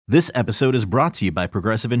This episode is brought to you by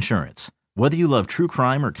Progressive Insurance. Whether you love true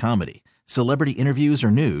crime or comedy, celebrity interviews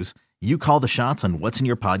or news, you call the shots on what's in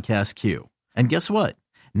your podcast queue. And guess what?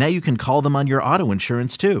 Now you can call them on your auto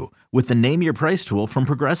insurance too with the Name Your Price tool from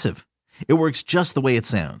Progressive. It works just the way it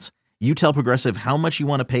sounds. You tell Progressive how much you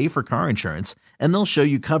want to pay for car insurance, and they'll show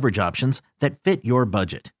you coverage options that fit your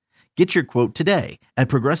budget. Get your quote today at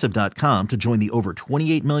Progressive.com to join the over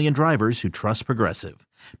 28 million drivers who trust Progressive.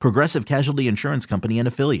 Progressive Casualty Insurance Company and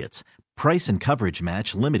Affiliates. Price and coverage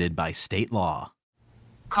match limited by state law.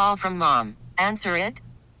 Call from mom. Answer it.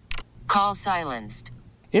 Call silenced.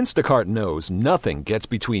 Instacart knows nothing gets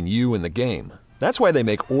between you and the game. That's why they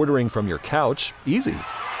make ordering from your couch easy.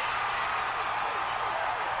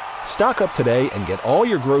 Stock up today and get all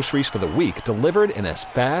your groceries for the week delivered in as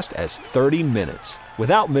fast as 30 minutes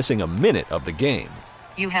without missing a minute of the game.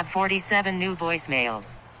 You have 47 new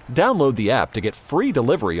voicemails. Download the app to get free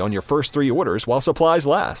delivery on your first 3 orders while supplies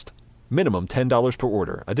last. Minimum $10 per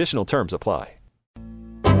order. Additional terms apply.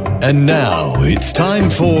 And now it's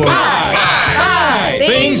time for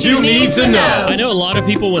Things you need to know. I know a lot of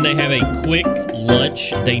people, when they have a quick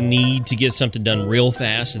lunch, they need to get something done real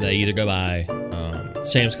fast. And they either go by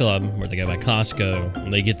Sam's Club or they go by Costco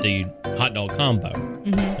and they get the hot dog combo.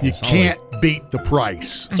 Mm-hmm. You can't beat the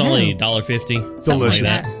price. It's only $1.50. Delicious.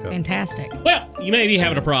 Like Fantastic. Well, you may be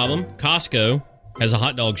having a problem. Costco has a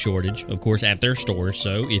hot dog shortage, of course, at their stores.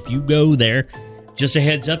 So if you go there, just a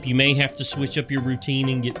heads up, you may have to switch up your routine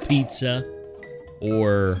and get pizza,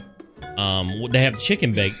 or they have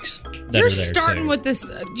chicken bakes that You're are there. starting with this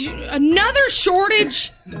another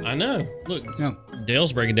shortage. I know. Look, Yeah.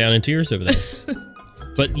 Dale's breaking down in tears over there.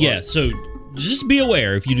 But yeah, so just be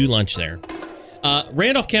aware if you do lunch there.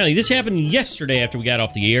 Randolph County, this happened yesterday after we got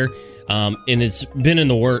off the air, and it's been in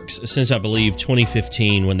the works since, I believe,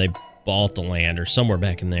 2015 when they bought the land or somewhere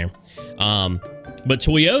back in there. But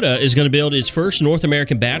Toyota is going to build its first North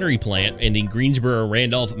American battery plant in the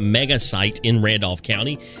Greensboro-Randolph mega site in Randolph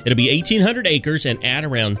County. It'll be 1,800 acres and add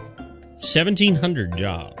around 1,700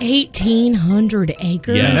 jobs. 1,800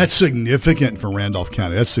 acres? Yeah. And that's significant for Randolph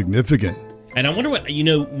County. That's significant. And I wonder what,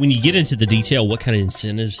 when you get into the detail, what kind of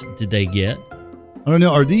incentives did they get? I don't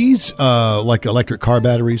know. Are these like electric car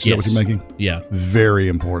batteries? Is that what you're making? Yeah. Very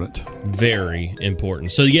important. Very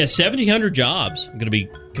important. So, yeah, 1,700 jobs going to be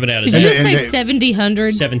coming out of Did you there. say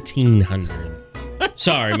 1,700? 1,700.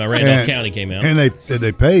 Sorry, my Randolph County came out. And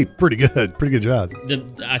they pay pretty good. Pretty good job.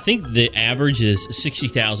 I think the average is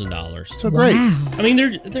 $60,000. So great. Wow. I mean,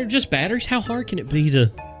 they're just batteries. How hard can it be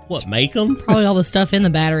to, make them? Probably all the stuff in the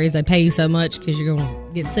batteries. They pay you so much because you're going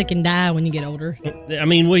to get sick and die when you get older. I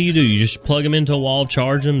mean, what do? You just plug them into a wall,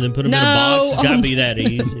 charge them, then put them in a box? It's got to be that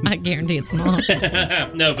easy. I guarantee it's not.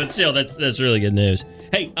 No, but still, that's really good news.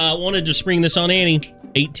 Hey, I wanted to spring this on Annie.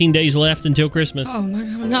 18 days left until Christmas. Oh, my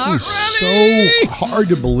God. I'm not It's ready. so hard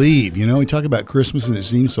to believe. We talk about Christmas and it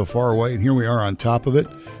seems so far away, and here we are on top of it.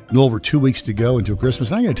 A little over 2 weeks to go until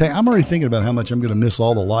Christmas. And I'm going to tell you, I'm already thinking about how much I'm going to miss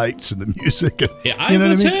all the lights and the music. Yeah, I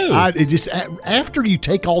will too. It just after you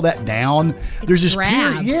take all that down, there's this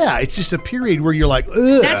drab. period. Yeah, it's just a period where you're like,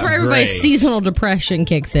 ugh. That's where everybody's Great. seasonal depression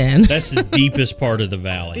kicks in. That's the deepest part of the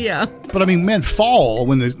valley. Yeah. But I mean, man, fall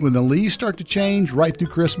when the leaves start to change right through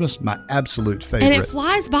Christmas, my absolute favorite. And it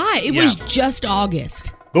flies by. It was just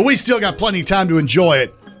August. But we still got plenty of time to enjoy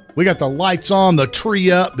it. We got the lights on, the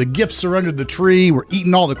tree up, the gifts are under the tree. We're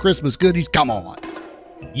eating all the Christmas goodies. Come on.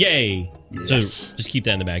 Yay. Yes. So just keep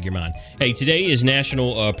that in the back of your mind. Hey, today is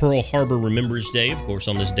National Pearl Harbor Remembrance Day. Of course,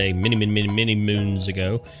 on this day, many moons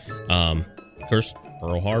ago. Of course,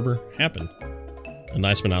 Pearl Harbor happened. And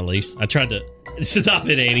last but not least, I tried to... Stop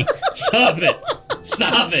it, Annie. Stop it.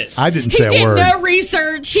 Stop it. I didn't He say a did word. no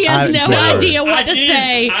research. He has I didn't no say a word. idea what I to did.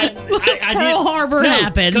 say. I Pearl Harbor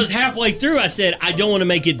happened. Because halfway through, I said, I don't want to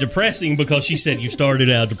make it depressing because she said you started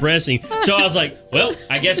out depressing. So I was like, well,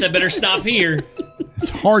 I guess I better stop here. It's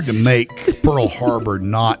hard to make Pearl Harbor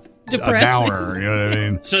not Depressing. a downer. You know what I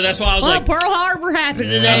mean? So that's why I was Well, like, Pearl Harbor happened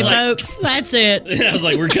I today, was like- folks. That's it. I was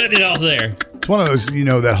like, we're cutting it off there. It's one of those,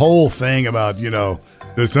 that whole thing about,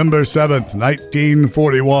 December 7th,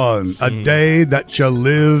 1941, a day that shall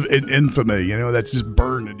live in infamy. That's just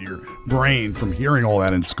burned into your brain from hearing all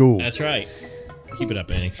that in school. That's right. Keep it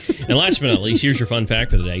up, Annie. And last but not least, here's your fun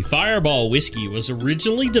fact for the day. Fireball whiskey was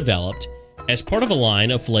originally developed as part of a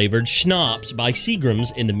line of flavored schnapps by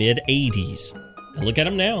Seagram's in the mid-'80s. Now look at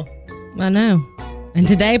them now. I know. And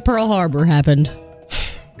today, Pearl Harbor happened.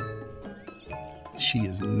 She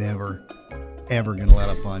is never, ever going to let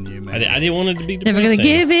up on you, man. I didn't want it to be depressing. Never gonna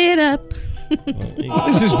give it up.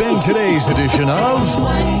 This has been today's edition of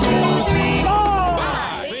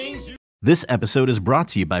This episode is brought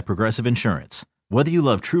to you by Progressive Insurance. Whether you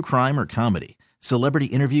love true crime or comedy, celebrity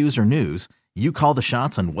interviews or news, you call the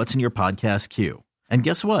shots on what's in your podcast queue. And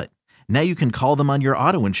guess what? Now you can call them on your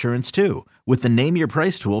auto insurance too with the Name Your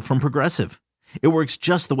Price tool from Progressive. It works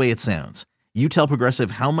just the way it sounds. You tell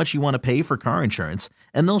Progressive how much you want to pay for car insurance,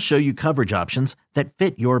 and they'll show you coverage options that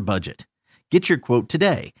fit your budget. Get your quote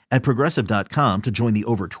today at Progressive.com to join the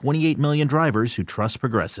over 28 million drivers who trust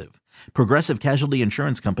Progressive. Progressive Casualty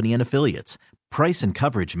Insurance Company and Affiliates. Price and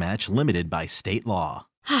coverage match limited by state law.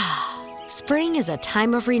 Spring is a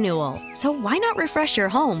time of renewal, so why not refresh your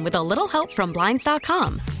home with a little help from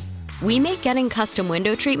Blinds.com? We make getting custom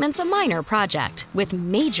window treatments a minor project with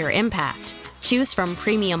major impact. Choose from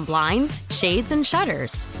premium blinds, shades, and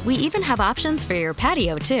shutters. We even have options for your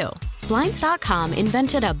patio, too. Blinds.com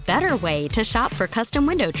invented a better way to shop for custom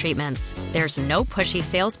window treatments. There's no pushy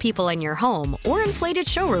salespeople in your home or inflated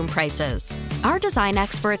showroom prices. Our design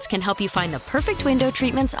experts can help you find the perfect window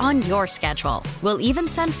treatments on your schedule. We'll even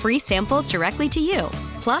send free samples directly to you.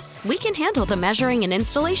 Plus, we can handle the measuring and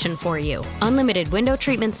installation for you. Unlimited window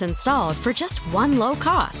treatments installed for just one low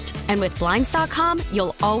cost. And with Blinds.com,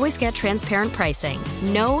 you'll always get transparent pricing.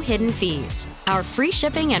 No hidden fees. Our free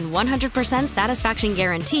shipping and 100% satisfaction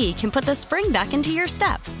guarantee can put the spring back into your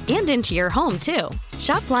step and into your home, too.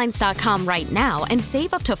 Shop Blinds.com right now and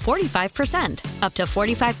save up to 45%. Up to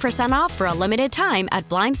 45% off for a limited time at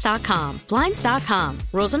Blinds.com. Blinds.com.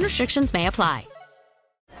 Rules and restrictions may apply.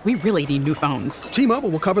 We really need new phones. T-Mobile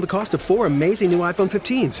will cover the cost of 4 amazing new iPhone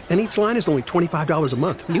 15s, and each line is only $25 a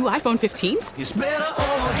month. New iPhone 15s? It's better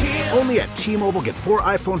over here. Only at T-Mobile, get 4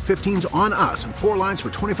 iPhone 15s on us and 4 lines for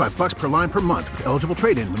 $25 per line per month with eligible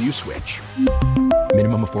trade-in when you switch.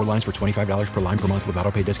 Minimum of 4 lines for $25 per line per month with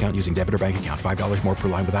autopay discount using debit or bank account. $5 more per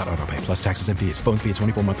line without autopay, plus taxes and fees. Phone fee at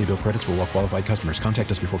 24 monthly bill credits for well-qualified customers. Contact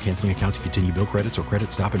us before canceling account to continue bill credits or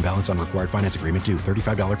credit stop and balance on required finance agreement due.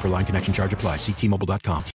 $35 per line connection charge applies. See T-Mobile.com.